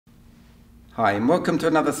Hi and welcome to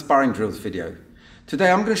another sparring drills video.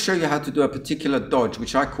 Today I'm going to show you how to do a particular dodge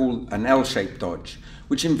which I call an L-shaped dodge,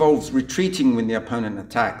 which involves retreating when the opponent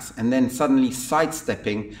attacks and then suddenly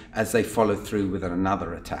sidestepping as they follow through with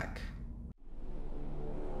another attack.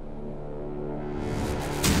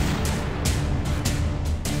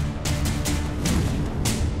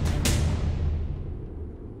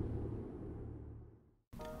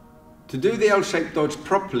 To do the L-shaped dodge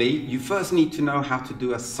properly, you first need to know how to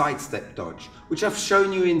do a sidestep dodge, which I've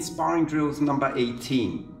shown you in sparring drills number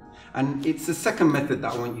 18. And it's the second method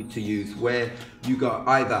that I want you to use, where you go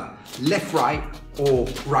either left-right or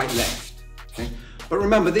right-left. Okay? But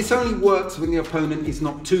remember, this only works when the opponent is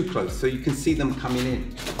not too close, so you can see them coming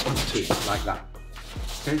in. 1, 2, like that.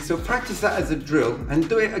 Okay, so practice that as a drill and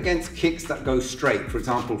do it against kicks that go straight. For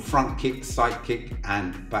example, front kick, side kick,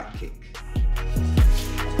 and back kick.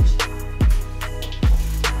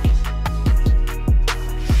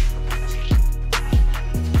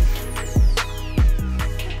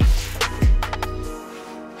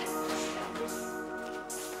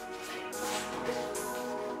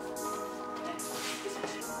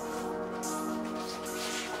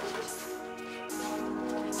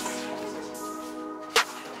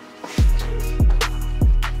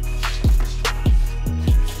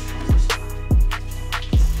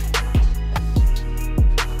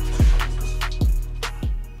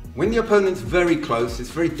 When the opponent's very close,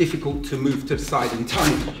 it's very difficult to move to the side in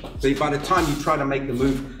time. So by the time you try to make the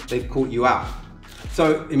move, they've caught you out.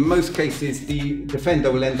 So in most cases, the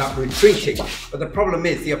defender will end up retreating. But the problem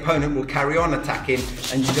is the opponent will carry on attacking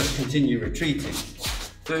and you just continue retreating.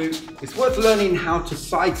 So it's worth learning how to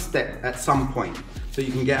sidestep at some point so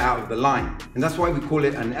you can get out of the line. And that's why we call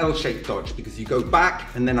it an L-shaped dodge, because you go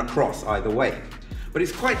back and then across either way. But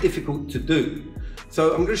it's quite difficult to do.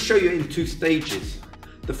 So I'm going to show you in 2 stages.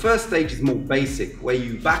 The first stage is more basic, where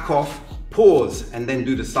you back off, pause, and then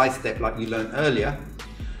do the side step like you learned earlier.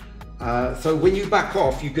 So when you back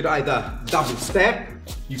off, you could either double step,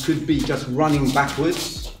 you could be just running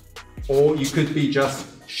backwards, or you could be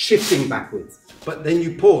just shifting backwards. But then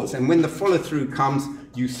you pause, and when the follow through comes,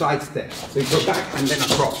 you side step. So you go back and then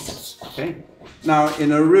across. Okay? Now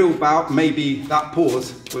in a real bout, maybe that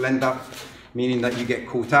pause will end up meaning that you get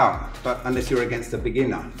caught out, but unless you're against a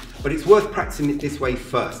beginner. But it's worth practicing it this way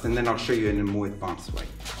first, and then I'll show you in a more advanced way.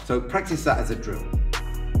 So practice that as a drill.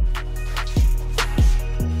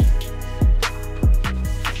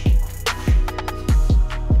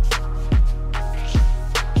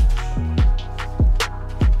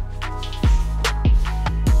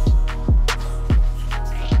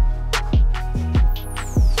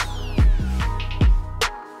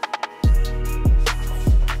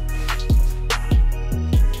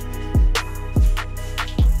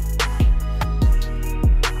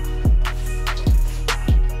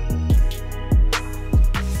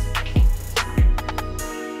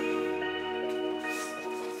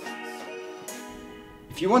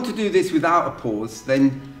 If you want to do this without a pause,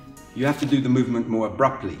 then you have to do the movement more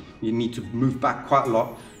abruptly. You need to move back quite a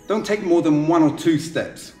lot. Don't take more than 1 or 2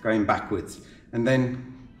 steps going backwards, and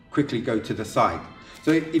then quickly go to the side.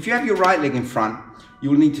 So if you have your right leg in front,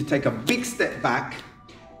 you'll need to take a big step back.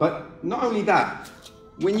 But not only that,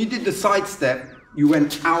 when you did the side step, you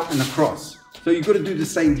went out and across. So you've got to do the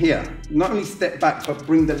same here. Not only step back, but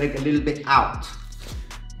bring the leg a little bit out.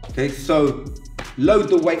 Okay, so load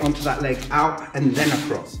the weight onto that leg out and then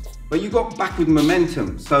across. But you got backward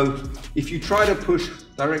momentum, so if you try to push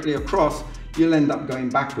directly across, you'll end up going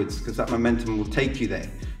backwards because that momentum will take you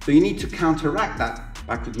there. So you need to counteract that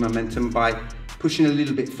backward momentum by pushing a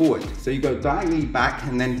little bit forward. So you go diagonally back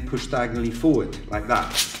and then push diagonally forward, like that.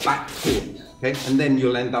 Back, forward, okay? And then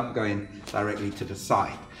you'll end up going directly to the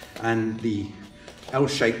side. And the L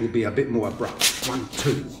shape will be a bit more abrupt. 1,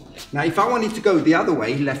 2. Now if I wanted to go the other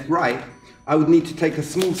way, left, right, I would need to take a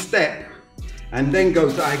small step and then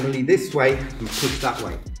go diagonally this way and push that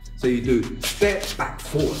way. So you do step, back,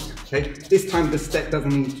 forward. Okay? This time the step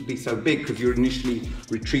doesn't need to be so big because you initially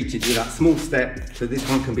retreated with that small step. So this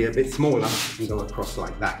one can be a bit smaller and go across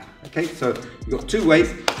like that. Okay, so you've got 2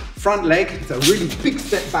 ways. Front leg, it's a really big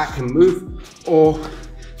step back and move, or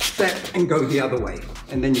step and go the other way.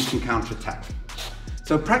 And then you can counter attack.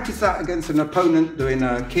 So practice that against an opponent doing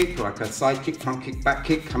a kick, like a side kick, front kick, back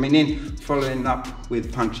kick, coming in, following up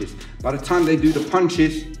with punches. By the time they do the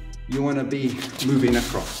punches, you want to be moving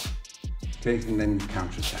across. Okay, and then you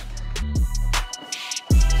counter attack.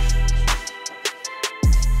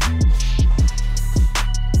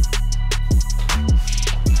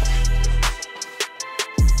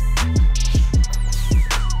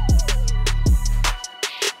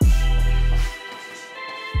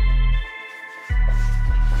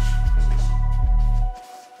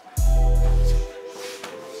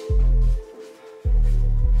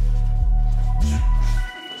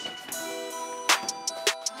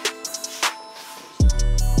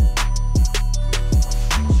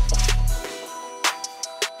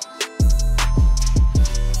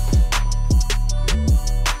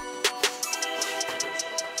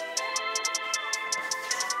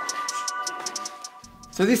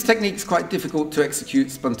 So this technique is quite difficult to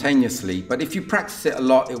execute spontaneously, but if you practice it a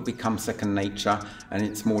lot, it will become second nature and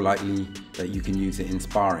it's more likely that you can use it in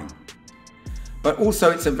sparring. But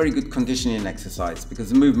also it's a very good conditioning exercise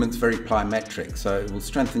because the movement's very plyometric, so it will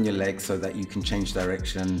strengthen your legs so that you can change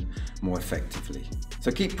direction more effectively.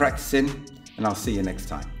 So keep practicing and I'll see you next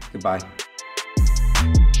time. Goodbye.